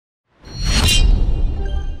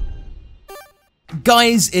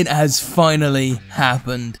Guys, it has finally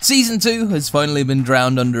happened. Season 2 has finally been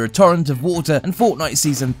drowned under a torrent of water, and Fortnite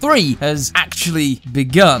Season 3 has actually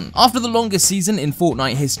begun. After the longest season in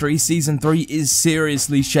Fortnite history, Season 3 is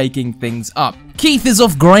seriously shaking things up. Keith is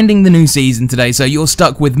off grinding the new season today, so you're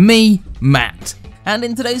stuck with me, Matt. And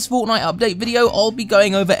in today's Fortnite update video, I'll be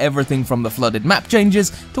going over everything from the flooded map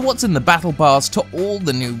changes, to what's in the battle pass, to all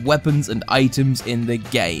the new weapons and items in the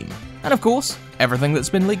game. And of course, everything that's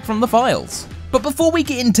been leaked from the files. But before we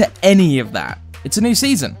get into any of that, it's a new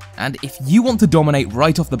season, and if you want to dominate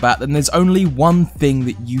right off the bat, then there's only one thing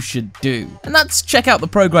that you should do, and that's check out the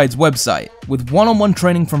ProGuides website. With one-on-one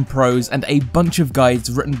training from pros and a bunch of guides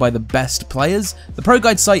written by the best players, the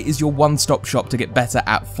ProGuides site is your one-stop shop to get better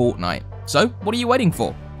at Fortnite. So, what are you waiting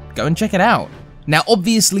for? Go and check it out. Now,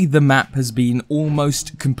 obviously the map has been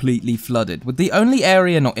almost completely flooded, with the only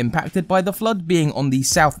area not impacted by the flood being on the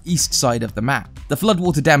southeast side of the map. The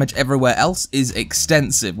floodwater damage everywhere else is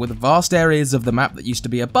extensive, with vast areas of the map that used to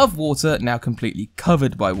be above water now completely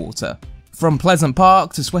covered by water. From Pleasant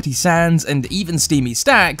Park to Sweaty Sands and even Steamy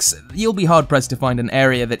Stacks, you'll be hard pressed to find an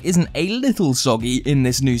area that isn't a little soggy in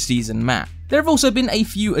this new season map. There have also been a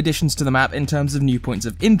few additions to the map in terms of new points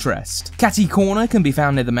of interest. Catty Corner can be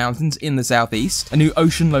found near the mountains in the southeast. A new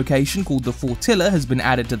ocean location called the Fortilla has been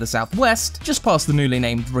added to the southwest, just past the newly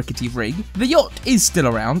named Rickety Rig. The yacht is still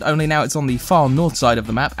around, only now it's on the far north side of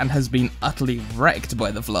the map and has been utterly wrecked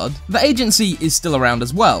by the flood. The agency is still around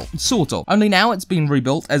as well, sort of, only now it's been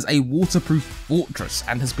rebuilt as a waterproof fortress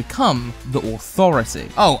and has become the Authority.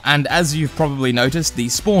 Oh, and as you've probably noticed, the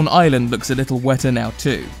spawn island looks a little wetter now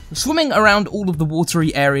too. Swimming around all of the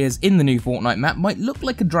watery areas in the new Fortnite map might look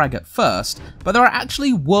like a drag at first, but there are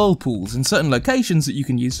actually whirlpools in certain locations that you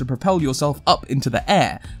can use to propel yourself up into the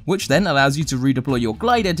air, which then allows you to redeploy your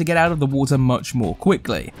glider to get out of the water much more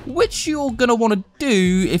quickly. Which you're gonna want to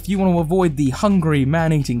do if you want to avoid the hungry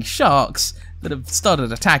man-eating sharks that have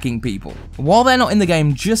started attacking people. While they're not in the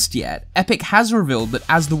game just yet, Epic has revealed that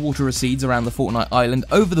as the water recedes around the Fortnite island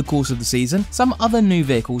over the course of the season, some other new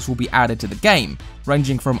vehicles will be added to the game,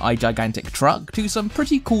 ranging from a gigantic truck to some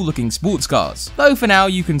pretty cool looking sports cars. Though for now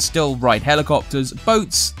you can still ride helicopters,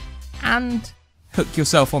 boats, and hook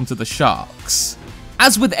yourself onto the sharks.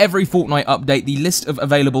 As with every Fortnite update, the list of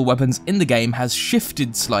available weapons in the game has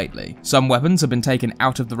shifted slightly. Some weapons have been taken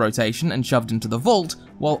out of the rotation and shoved into the vault,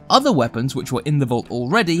 while other weapons which were in the vault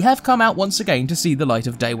already have come out once again to see the light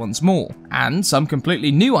of day once more. And some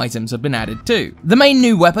completely new items have been added too. The main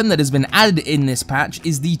new weapon that has been added in this patch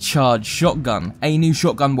is the Charged Shotgun, a new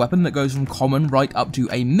shotgun weapon that goes from common right up to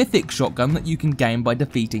a mythic shotgun that you can gain by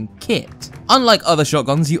defeating Kit. Unlike other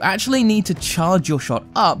shotguns, you actually need to charge your shot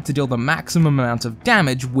up to deal the maximum amount of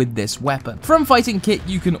damage with this weapon. From fighting Kit,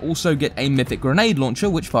 you can also get a mythic grenade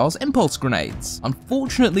launcher which fires impulse grenades.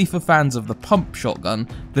 Unfortunately for fans of the pump shotgun,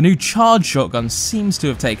 the new charged shotgun seems to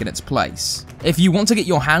have taken its place. If you want to get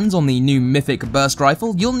your hands on the new mythic burst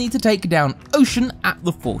rifle, you'll need to take down Ocean at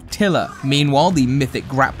the Fortilla. Meanwhile, the mythic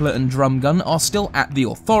grappler and drum gun are still at the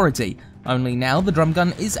Authority. Only now the drum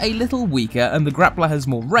gun is a little weaker and the grappler has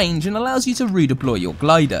more range and allows you to redeploy your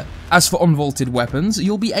glider. As for unvaulted weapons,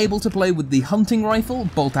 you'll be able to play with the hunting rifle,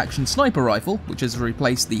 bolt action sniper rifle, which has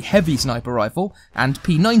replaced the heavy sniper rifle, and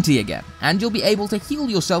P90 again. And you'll be able to heal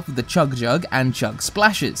yourself with the Chug Jug and Chug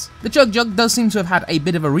Splashes. The Chug Jug does seem to have had a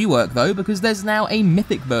bit of a rework though, because there's now a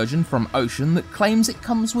mythic version from Ocean that claims it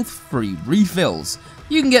comes with free refills.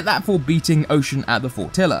 You can get that for beating Ocean at the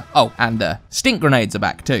Fortilla. Oh, and stink grenades are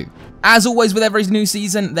back too. As always with every new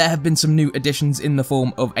season, there have been some new additions in the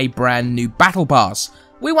form of a brand new battle pass.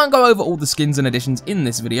 We won't go over all the skins and additions in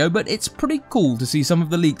this video, but it's pretty cool to see some of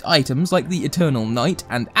the leaked items like the Eternal Knight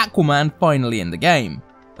and Aquaman finally in the game.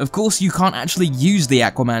 Of course, you can't actually use the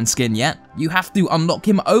Aquaman skin yet. You have to unlock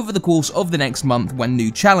him over the course of the next month when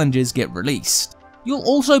new challenges get released. You'll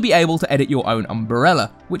also be able to edit your own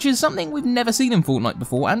umbrella, which is something we've never seen in Fortnite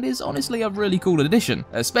before and is honestly a really cool addition,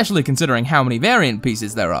 especially considering how many variant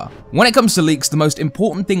pieces there are. When it comes to leaks, the most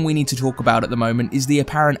important thing we need to talk about at the moment is the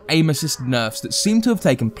apparent aim assist nerfs that seem to have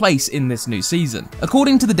taken place in this new season.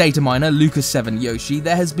 According to the data miner Lucas7 Yoshi,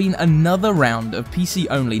 there has been another round of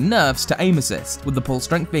PC-only nerfs to aim assist, with the pull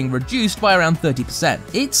strength being reduced by around 30%.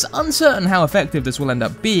 It's uncertain how effective this will end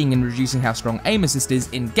up being in reducing how strong aim assist is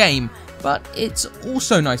in-game, but it's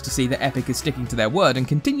also nice to see that Epic is sticking to their word and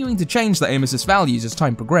continuing to change the aim assist values as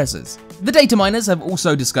time progresses. The data miners have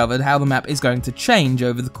also discovered how the map is going to change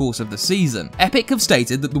over the course of the season. Epic have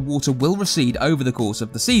stated that the water will recede over the course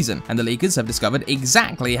of the season, and the leakers have discovered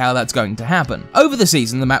exactly how that's going to happen. Over the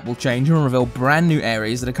season, the map will change and reveal brand new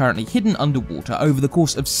areas that are currently hidden underwater over the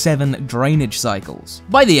course of 7 drainage cycles.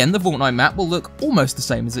 By the end, the Fortnite map will look almost the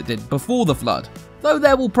same as it did before the flood. though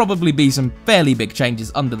there will probably be some fairly big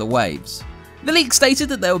changes under the waves. The leak stated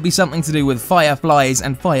that there would be something to do with fireflies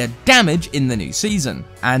and fire damage in the new season,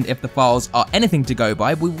 and if the files are anything to go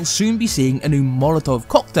by, we will soon be seeing a new Molotov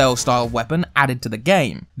cocktail style weapon added to the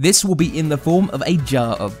game. This will be in the form of a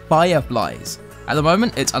jar of fireflies. At the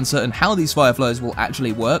moment, it's uncertain how these fireflies will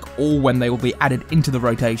actually work or when they will be added into the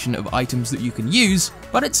rotation of items that you can use,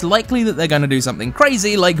 but it's likely that they're going to do something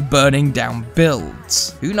crazy like burning down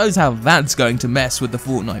builds. Who knows how that's going to mess with the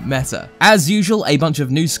Fortnite meta. As usual, a bunch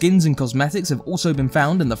of new skins and cosmetics have also been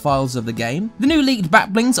found in the files of the game. The new leaked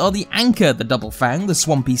backblings are the Anchor, the Double Fang, the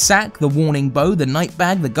Swampy Sack, the Warning Bow, the Night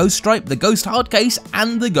Bag, the Ghost Stripe, the Ghost Hardcase,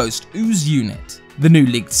 and the Ghost Ooze unit. The new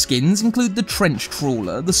leaked skins include the Trench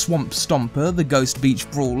Trawler, the Swamp Stomper, the Ghost Beach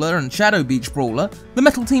Brawler and Shadow Beach Brawler, the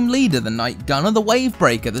Metal Team Leader, the Night Gunner, the Wave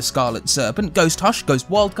Breaker, the Scarlet Serpent, Ghost Hush, Ghost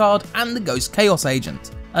Wildcard, and the Ghost Chaos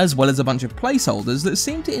Agent, as well as a bunch of placeholders that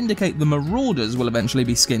seem to indicate the Marauders will eventually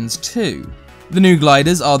be skins too. The new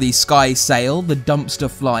gliders are the Sky Sail, the Dumpster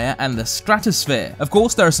Flyer, and the Stratosphere. Of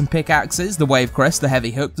course, there are some pickaxes, the Wave Crest, the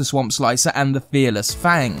Heavy Hook, the Swamp Slicer, and the Fearless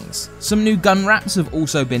Fangs. Some new gun wraps have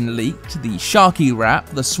also been leaked, the Sharky Wrap,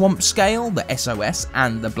 the Swamp Scale, the SOS,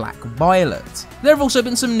 and the Black Violet. There have also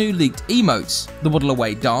been some new leaked emotes, the Waddle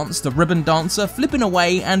Away Dance, the Ribbon Dancer, Flippin'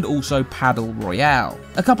 Away, and also Paddle Royale.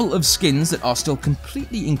 A couple of skins that are still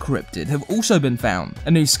completely encrypted have also been found,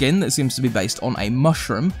 a new skin that seems to be based on a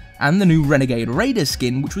mushroom, and the new Renegade Raider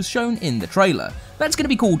skin which was shown in the trailer. That's going to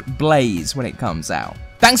be called Blaze when it comes out.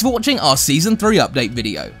 Thanks for watching our Season 3 update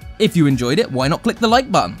video. If you enjoyed it, why not click the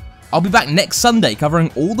like button? I'll be back next Sunday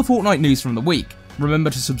covering all the Fortnite news from the week.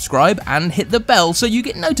 Remember to subscribe and hit the bell so you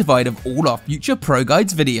get notified of all our future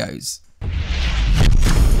ProGuides videos.